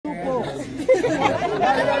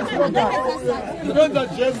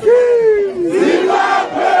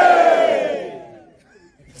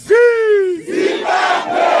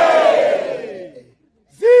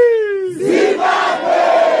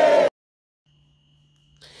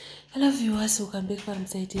Hello viewers, welcome back from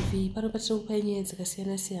Honai TV. Pano patiri kupa nyaya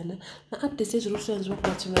dzakasiyana-siyana maupdates ezviri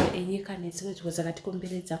kubatsira enyika nedzimwe nzvimbo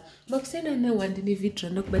dzakatikomberedza. Makusiyana newandi nevidhio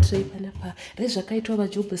randinokubatsirai panapa rezvakaitwa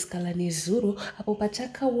vaSikhala nezuro, apo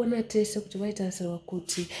patakaona tese kuti vaitarisirwa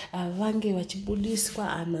kuti vange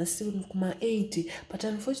vachibudiswa nhasi kuma8, but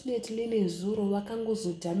unfortunately nezuro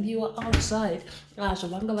vakangozodhambiwa outside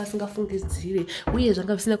zvavanga vasingafungidzire uye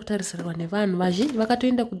zvanga zvisina kutarisirwa nevanhu. Vazhinji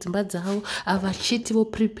vakatoenda kudzimba dzavo vachiti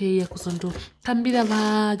voprepare kuzondotambira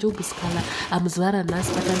vaSikhala muzuva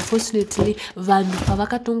ranhasi, but unfortunately vanhu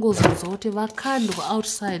pavakatongozonzwa kuti vakandwa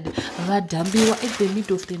outside vadhambiwa at the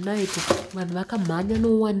middle of the night, vanhu vakamhanya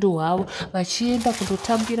nouwando hwavo vachienda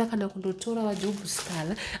kundotambira kana kundotora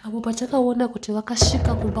vaSikhala. Apo patakaona kuti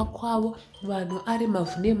vakasvika kumba kwavo vanhu ari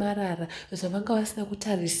mavhu nemarara zvavanga vasina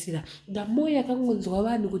kutarisira. Damo yakangonzwa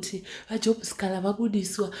vanhu kuti vaSikhala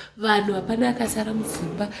vabudiswa, vanhu hapana akasara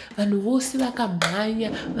mudzimba, vanhu vose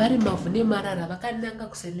vakamhanya vari mavhu nemarara vakananga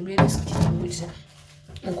kusenemeresikuchimuja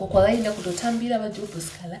uko kwavaenda kundotambira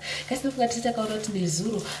vaSikhala. Kasinofunga tisi takaona kuti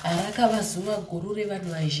nezuro rakava zuva guru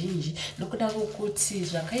revanhu vazhinji nokuda kwokuti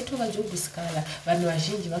zvakaitwa vaSikhala vanhu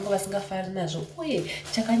vazhinji vanga vasingafari nazvo, uye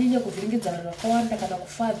chakanyanya kuvhiringidza vanhu vakawanda kana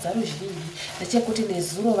kufadza ruzhinji ndechekuti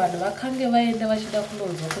nezuro vanhu vakange vaenda vachida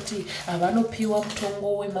kunonzwa kuti vanopiwa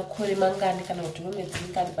mutongo wemakore mangani kana kuti wemwedzi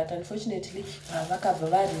mingani, but unfortunately vakabva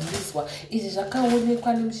varindiswa. Izvi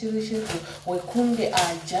zvakaonekwa nemucherechedzo wekunge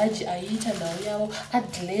jaji aiita nhau yavo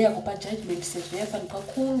adleya kupa judgment sezvo yafanirwa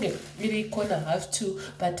kunge iri kona 1:30,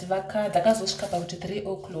 but dzakazosvika pakuti 3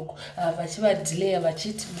 o'clock vachivadleya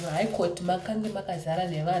vachiti muhigh court makange makazara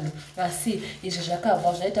nevanhu. Asi izvi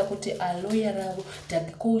zvakabva zvaita kuti aloya ravo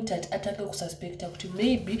Court atange kususpekta kuti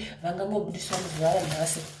maybe vangangobudiswa muzuva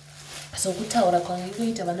ranhasi. So kutaura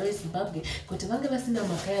kwangoita vana veZimbabwe kuti vange vasina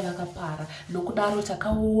mhaka yavakapara, nokudaro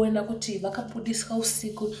takaona kuti vakabudiswa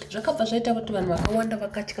usiku. Zvakabva zvaita kuti vanhu vakawanda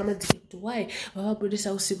vakatya madziki kuti why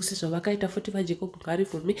vavabudisa usiku sezvo vakaita futi vaJacob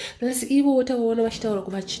Garivhumi. Asi ivo tavaona vachitaura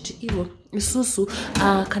kuvachiti ivo isusu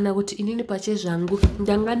kana kuti inini pache zvangu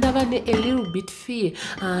ndanga ndava a little bit fear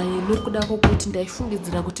nokuda kwokuti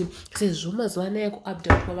ndaifungidzira kuti sezvo mazuva anaya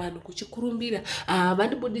kuupdate kwavanhu kuchikurumbira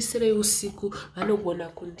vandibudisirei usiku vanogona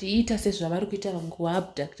kundiita sezvavari kuita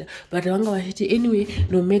vanguvaupdata, but vanga vachiti anyway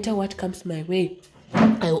no matter what comes my way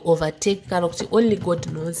I will overtake, kana kuti only God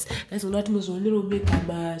knows. Ndazona kuti muzonero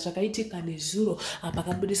mega zvakaitika nezuro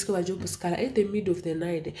pakabudiswa vaSikhala at the middle of the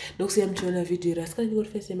night. Ndokusiya muchiona video rasika nyingoti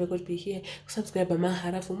first time I could be here. Subscribe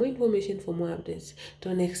manheru for more information, for more updates.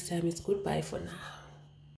 Till next time, it's goodbye for now.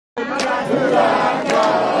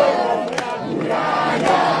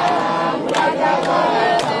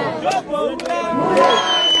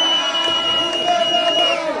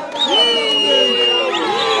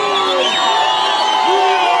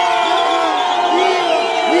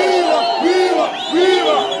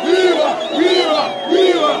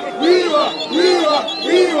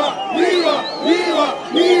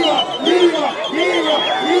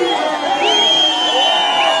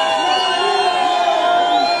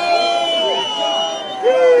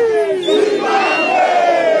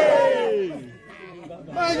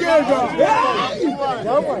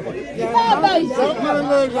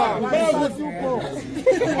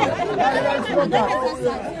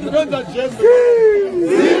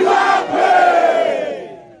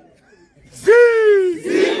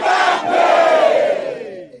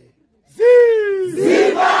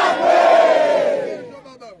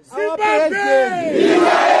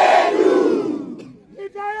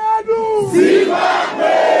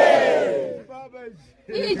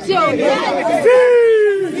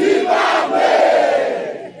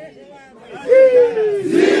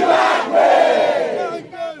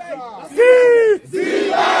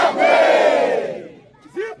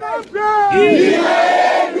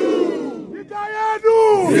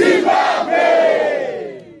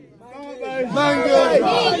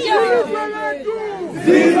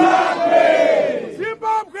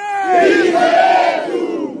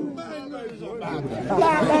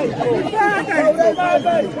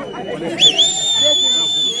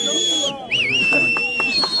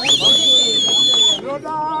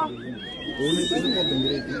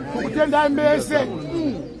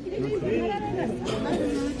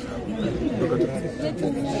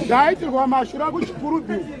 akaitirwa mashura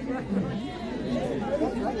kuchikurubi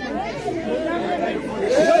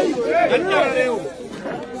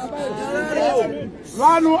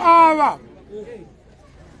vanhu ava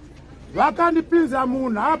vakandipinza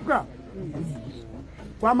munhapwa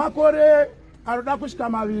kwamakore anoda kusvika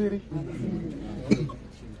 2.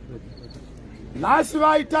 nhasi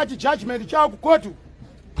vaita chijudgment chavo kukotu.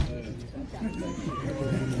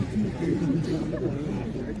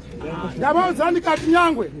 ndavaudza ndikati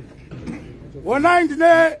nyangwe Honai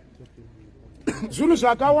ndine zvinhu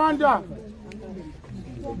zvakawanda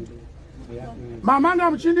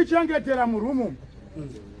mamanga muchindichengetera murumu,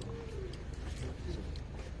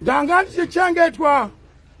 ndanga ndichichengetwa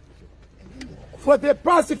for the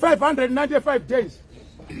past 595 days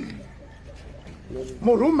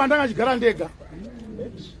murumu mandanga chigara ndega.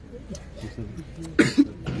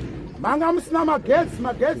 manga musina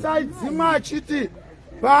magetsi aidzimwa achiti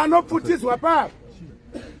panopfutidzwa pa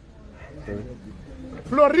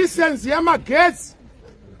fluorescence yamagetsi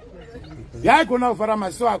yaigona kuvhara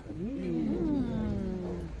maziso ako.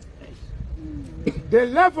 The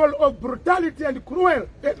level of brutality and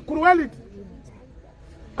cruelty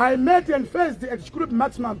I met and faced at Chikurubi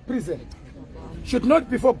maximum prison should not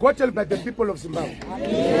be forgotten by the people of Zimbabwe.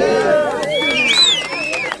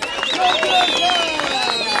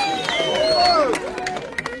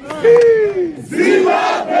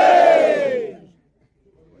 Zimbabwe!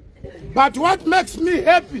 But what makes me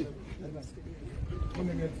happy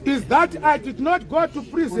is that I did not go to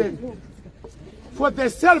prison for the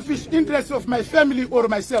selfish interests of my family or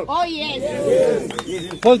myself. Oh yes.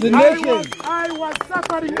 Yes. For the nation. I was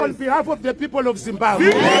suffering on behalf of the people of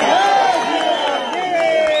Zimbabwe.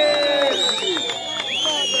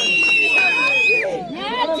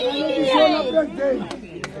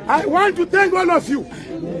 I want to thank all of you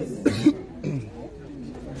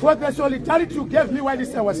for the solidarity you gave me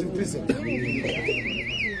while I was in prison.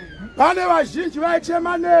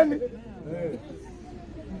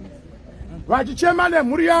 Vachichema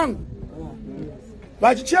nemhuri yangu,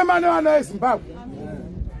 vachichema nevana veZimbabwe,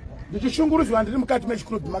 ndichishungurudzwa ndiri mukati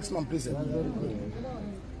meChikurubi maximum prison.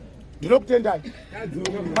 Ndinokutendai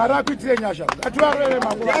Mwari akuitire nyasha. Ngativarove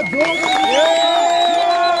makuva.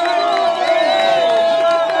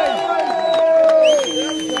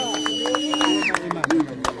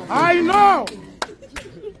 I know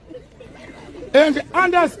and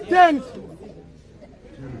understand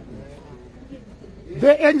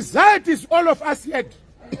the anxieties all of us had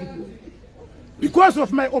because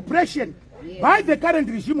of my oppression by the current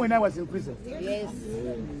regime when I was in prison. Yes.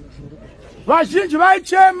 Vazhinji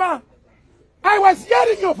vaichema. I was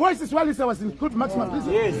hearing your voices while I was in Chikurubi maximum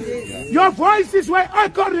prison. Yes. Your voices were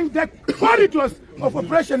echoing the corridors of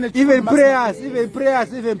oppression. Even prayers.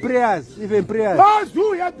 Those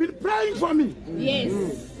who have been praying for me. Yes.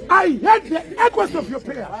 I heard the echoes of your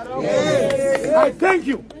prayer. Yes. I thank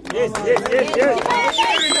you. Yes.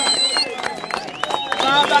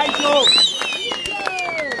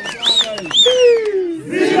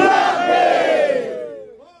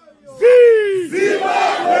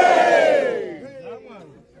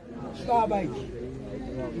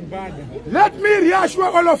 Let me reassure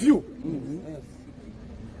all of you.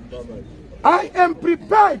 I am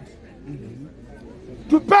prepared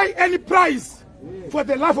to pay any price for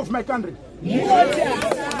the love of my country.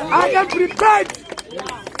 I am prepared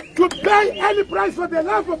to pay any price for the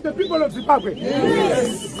love of the people of Zimbabwe.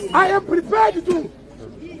 I am prepared to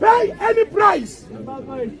pay any price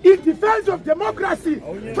in defense of democracy,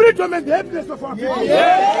 freedom, and the happiness of our people.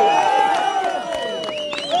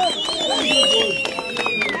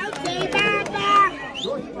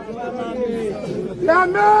 There are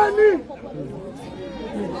many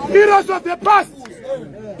heroes of the past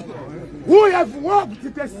who have walked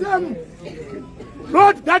the same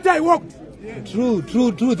road that I walked. True.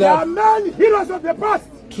 There are many heroes of the past.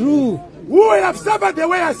 True. Who have suffered the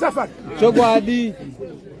way I suffered.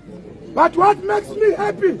 But what makes me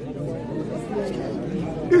happy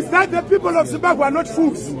is that the people of Zimbabwe are not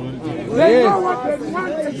fools. They know what they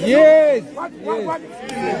want. Yes.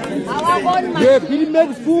 They have been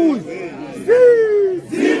made fools.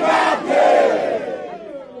 Zimbabwe!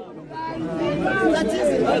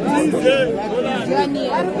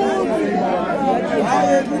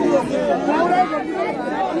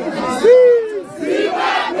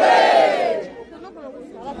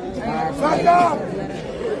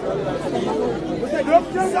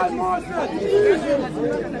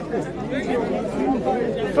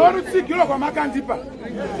 Sorutsikiro kwamakandipa.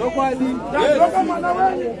 Ndadzoka mwana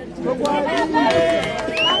wenyu.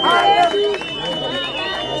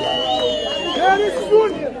 Very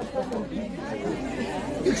soon.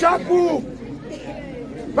 Ichaku.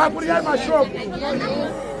 Bakuria mashop.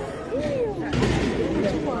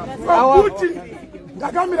 Putin.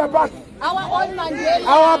 Kakamira back. Our own Mandela.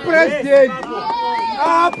 Our president.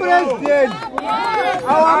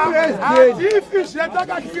 Our president.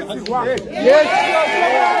 Yes.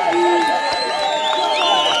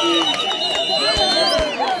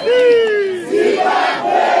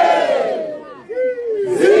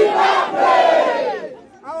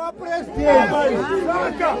 Our president.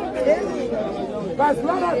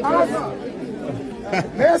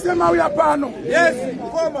 Yes,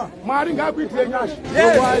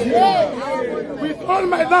 with all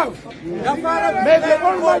my love, may the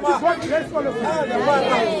Almighty God bless all of you.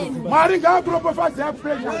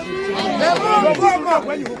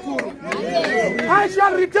 I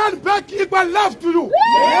shall return back equal love to you.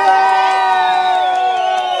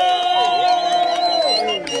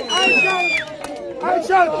 I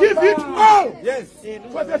shall give it all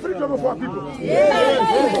for the freedom of our people.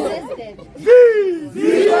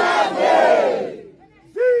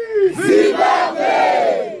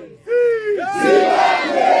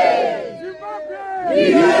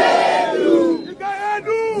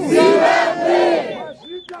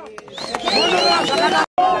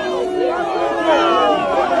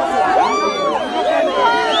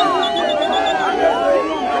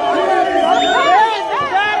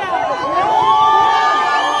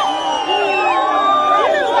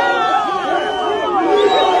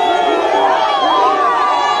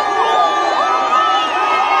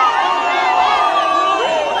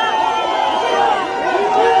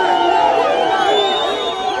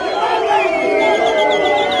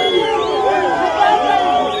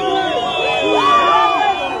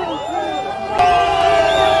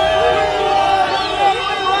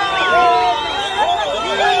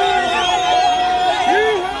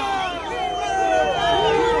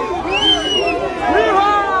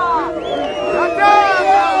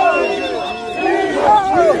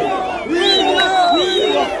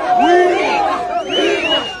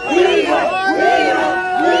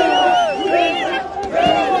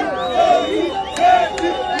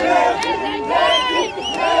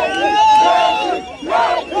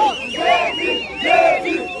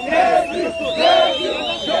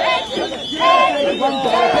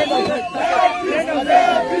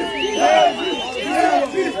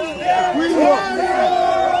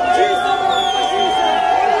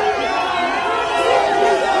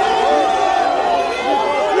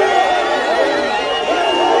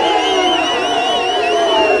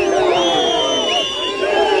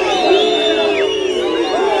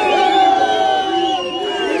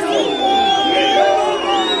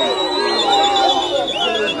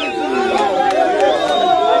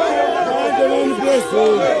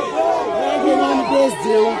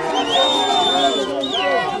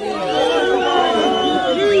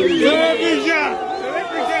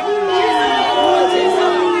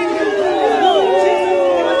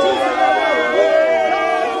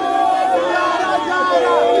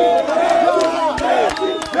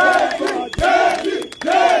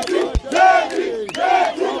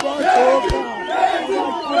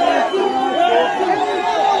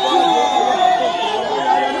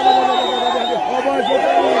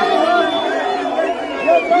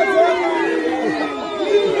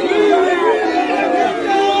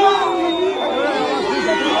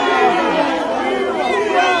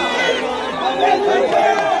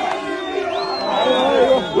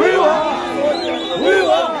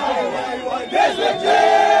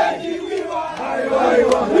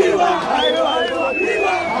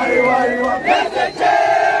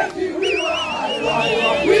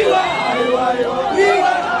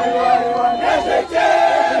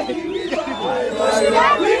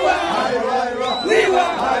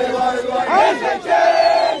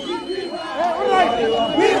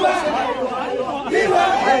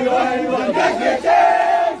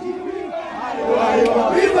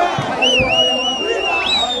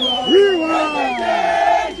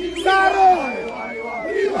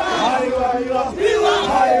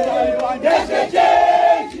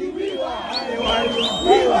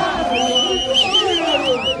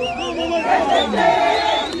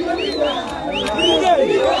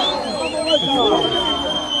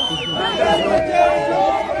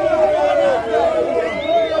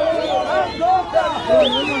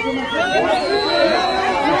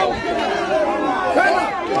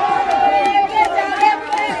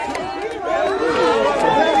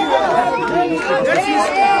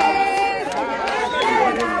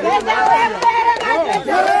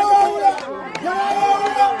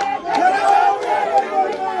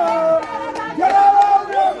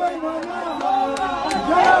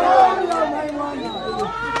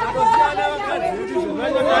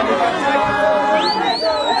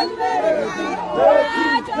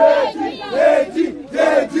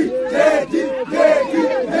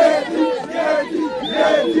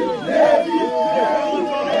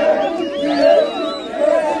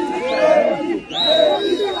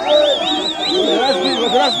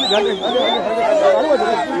 Presidente.